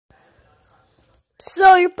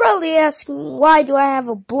So you're probably asking, why do I have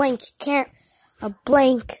a blank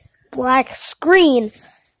black screen?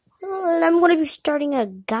 And I'm going to be starting a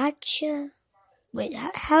gotcha. Wait,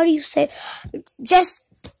 how do you say it? Just,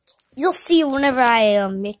 you'll see whenever I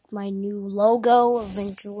make my new logo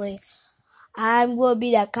eventually. I'm going to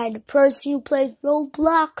be that kind of person who plays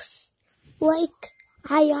Roblox like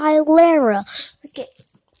Lara. Okay.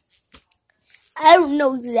 I don't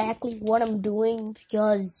know exactly what I'm doing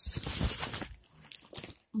because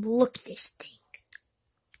look at this thing.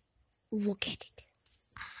 Look at it.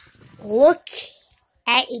 Look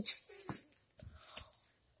at its.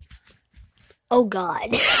 Oh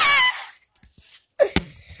God.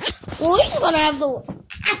 Well, he's gonna have the.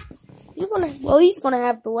 He's gonna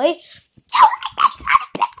have the way.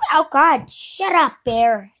 Oh God! Shut up,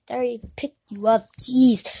 bear. I already picked you up.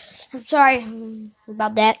 Jeez. I'm sorry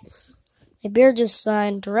about that. The bear just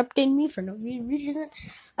interrupted me for no reason.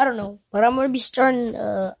 I don't know, but I'm gonna be starting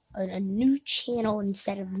a new channel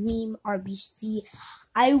instead of Meme RBC.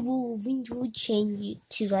 I will eventually change it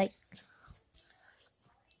to like.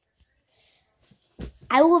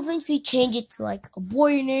 I will eventually change it to like a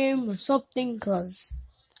boy name or something, cause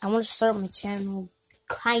I want to start my channel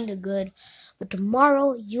kind of good. But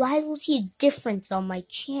tomorrow, you guys will see a difference on my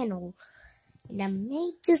channel, and I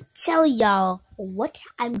may just tell y'all what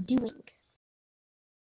I'm doing.